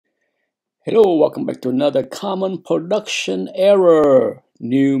Hello, welcome back to another common production error,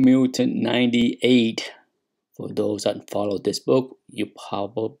 New Mutant 98. For those that follow this book, you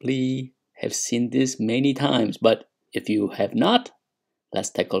probably have seen this many times, but if you have not,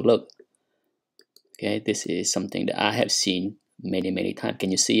 let's take a look. Okay, this is something that I have seen many times. Can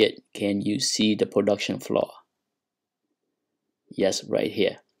you see it? Can you see the production flaw? Yes, right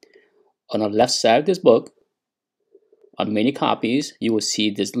here. On the left side of this book, on many copies, you will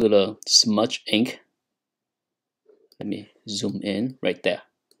see this little smudge ink. Let me zoom in right there.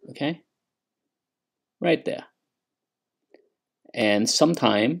 Okay, right there. And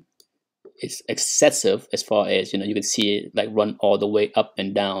sometimes it's excessive as far as you can see it like run all the way up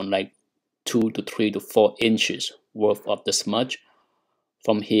and down like 2 to 3 to 4 inches worth of the smudge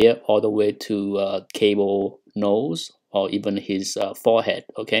from here all the way to Cable nose or even his forehead.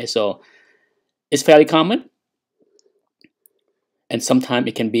 Okay, so it's fairly common, and sometimes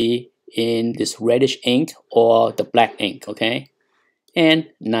it can be in this reddish ink or the black ink. Okay, and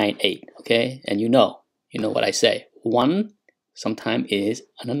 9/8. Okay, and you know what I say. One sometimes is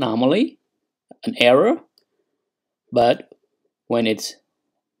an anomaly, an error, but when it's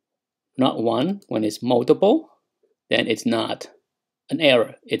not one, when it's multiple, then it's not an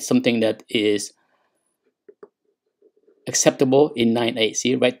error. It's something that is acceptable in 9/8.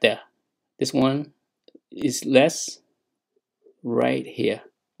 See right there. This one is less right here,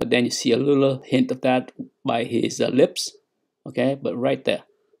 but then you see a little hint of that by his lips. Okay, but right there,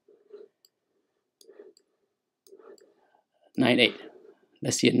 9/8.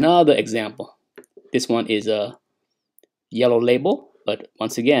 Let's see another example. This one is a yellow label, but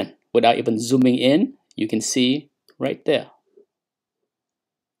once again, without even zooming in, you can see right there.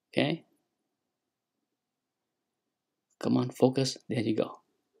 Okay, come on, focus. There you go.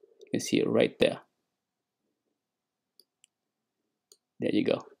 You can see it right there. There you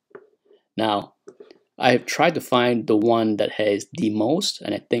go. Now, I've tried to find the one that has the most,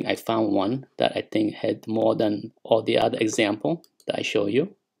 and I think I found one that I think had more than all the other example that I show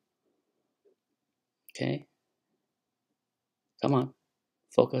you. Okay, come on,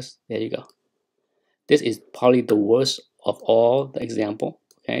 focus. There you go. This is probably the worst of all the example.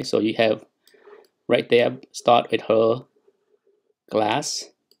 Okay, so you have right there, start with her glass,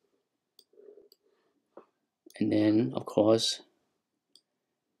 and then of course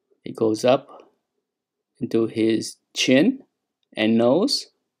it goes up into his chin and nose.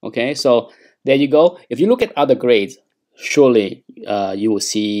 Okay, so there you go. If you look at other grades, surely you will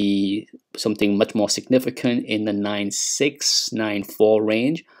see something much more significant in the 9.6, 9.4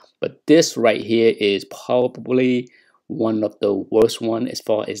 range, but this right here is probably one of the worst one as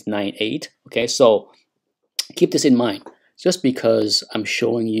far as 9.8. Okay, so keep this in mind. Just because I'm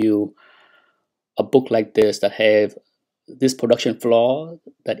showing you a book like this that have this production flaw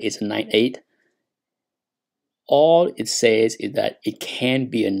that is a 9.8, all it says is that it can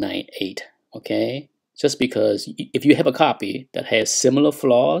be a 9.8. Okay, just because if you have a copy that has similar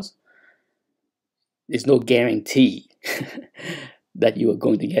flaws, there's no guarantee that you are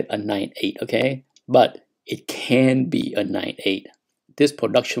going to get a 9.8. Okay, but it can be a 9.8. This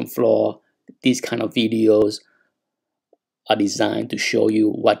production flaw, these kind of videos are designed to show you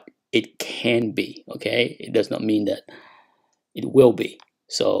what it can be. Okay, it does not mean that it will be.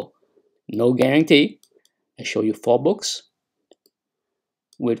 So no guarantee. I show you 4 books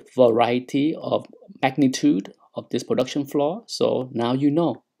with variety of magnitude of this production flaw. So now you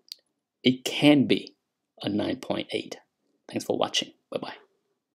know it can be a 9.8. Thanks for watching. Bye-bye.